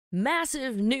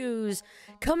Massive news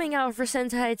coming out for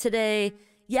Sentai today.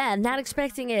 Yeah, not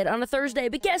expecting it on a Thursday,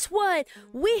 but guess what?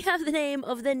 We have the name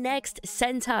of the next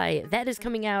Sentai that is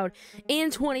coming out in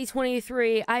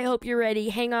 2023. I hope you're ready.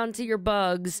 Hang on to your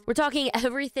bugs. We're talking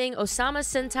everything Ohsama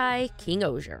Sentai King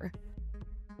Ohger.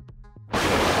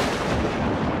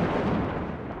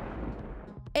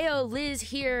 Ayo, Liz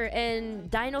here, and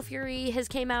Dino Fury has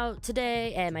came out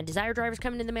today, and my Desire Driver's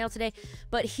coming in the mail today.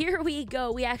 But here we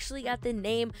go. We actually got the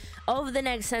name of the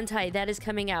next Sentai that is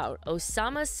coming out.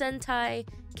 Ohsama Sentai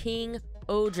King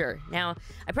Ohger. Now,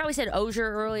 I probably said Ohger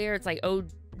earlier. It's like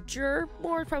Ohger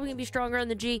more. It's probably going to be stronger on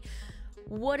the G.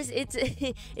 What is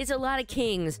it? It's a lot of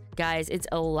kings, guys. It's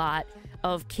a lot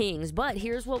of kings. But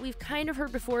here's what we've kind of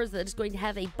heard before, is that it's going to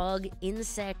have a bug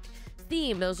insect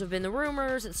theme. Those have been the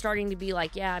rumors. It's starting to be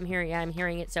like, yeah, I'm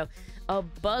hearing it. So a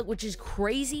bug, which is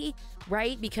crazy,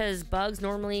 right? Because bugs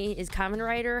normally is Kamen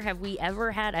Rider. Have we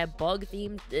ever had a bug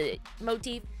themed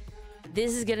motif?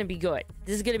 This is gonna be good.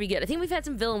 This is gonna be good. I think we've had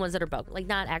some villain ones that are bug, like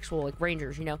not actual like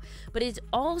rangers, you know, but it's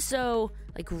also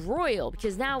like royal,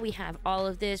 because now we have all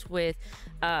of this with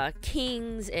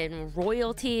kings and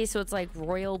royalty. So it's like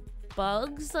royal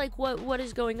bugs. Like what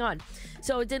is going on?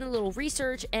 So I did a little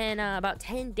research, and about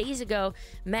 10 days ago,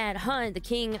 Matt Hunt, the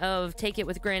king of Take It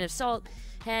With a Grain of Salt,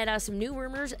 had some new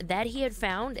rumors that he had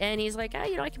found, and he's like,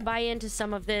 you know, I can buy into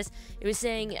some of this. It was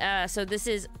saying, so this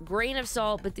is grain of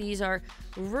salt, but these are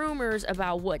rumors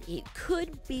about what it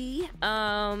could be,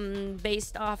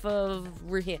 based off of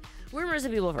rumors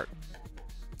that people have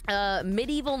heard.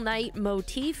 Medieval knight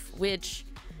motif, which,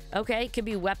 okay, could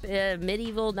be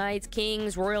medieval knights,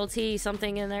 kings, royalty,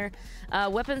 something in there.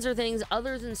 Weapons are things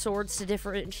other than swords to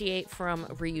differentiate from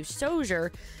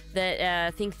Ryusoulger,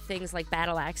 that think things like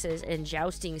battle axes and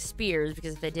jousting spears,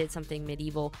 because if they did something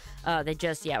medieval, they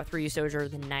just, with Ryusoulger,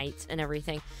 the knights and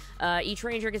everything. Each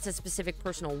ranger gets a specific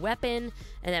personal weapon,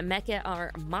 and then Mecha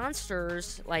are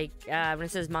monsters, like when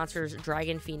it says monsters,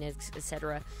 dragon, phoenix,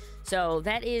 etc. So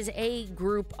that is a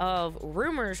group of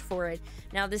rumors for it.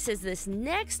 Now this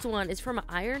next one is from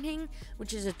Ironheng,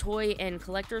 which is a toy and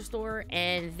collector store,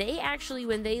 and they actually,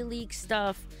 when they leak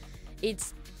stuff,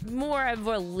 it's more of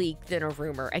a leak than a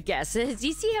rumor, I guess. Do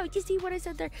you see what I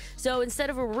said there? So instead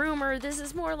of a rumor, this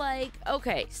is more like,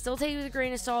 okay, still take it with a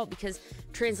grain of salt because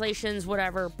translations,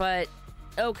 whatever, but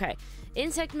okay.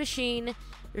 Insect machine,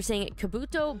 they're saying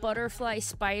Kabuto, butterfly,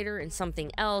 spider, and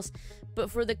something else. But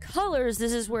for the colors,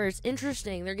 this is where it's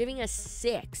interesting. They're giving us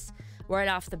 6 right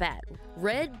off the bat.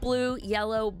 Red, blue,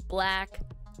 yellow, black,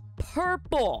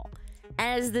 purple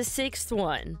as the 6th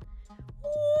one.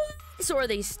 What? So are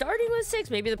they starting with 6?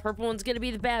 Maybe the purple one's going to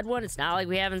be the bad one. It's not like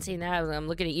we haven't seen that. I'm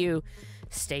looking at you,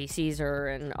 Caesar,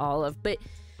 and Olive. But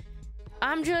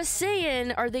I'm just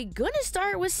saying, are they going to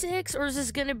start with 6? Or is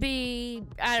this going to be,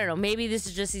 I don't know, maybe this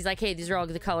is just, he's like, hey, these are all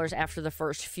the colors after the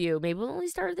first few. Maybe we'll only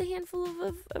start with a handful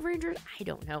of rangers. I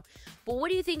don't know. But what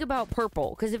do you think about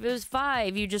purple? Because if it was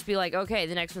 5, you'd just be like, okay,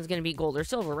 the next one's going to be gold or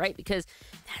silver, right? Because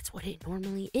that's what it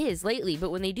normally is lately.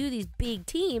 But when they do these big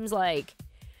teams, like,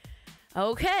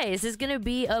 okay, is this going to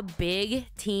be a big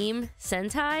team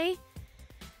Sentai?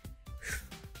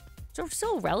 So we're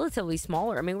still relatively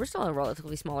smaller. I mean, we're still a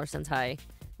relatively smaller Sentai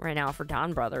right now for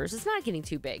Don Brothers. It's not getting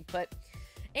too big, but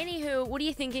anywho, what are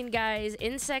you thinking, guys?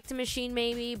 Insect machine,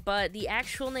 maybe, but the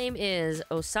actual name is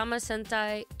Ohsama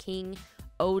Sentai King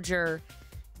Ohger,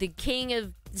 the king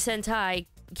of Sentai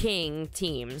King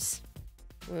teams.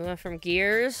 We went from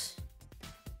gears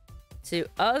to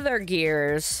other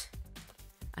gears.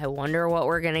 I wonder what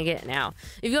we're gonna get now.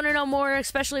 If you want to know more,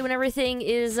 especially when everything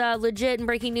is legit and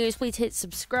breaking news, please hit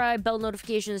subscribe, bell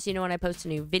notifications so you know when I post a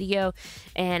new video.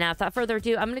 And without further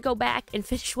ado, I'm gonna go back and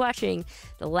finish watching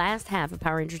the last half of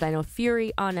Power Rangers Dino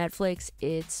Fury on Netflix.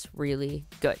 It's really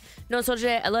good. No,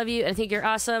 Soldier, I love you and I think you're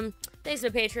awesome. Thanks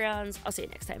to the Patreons. I'll see you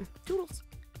next time. Toodles.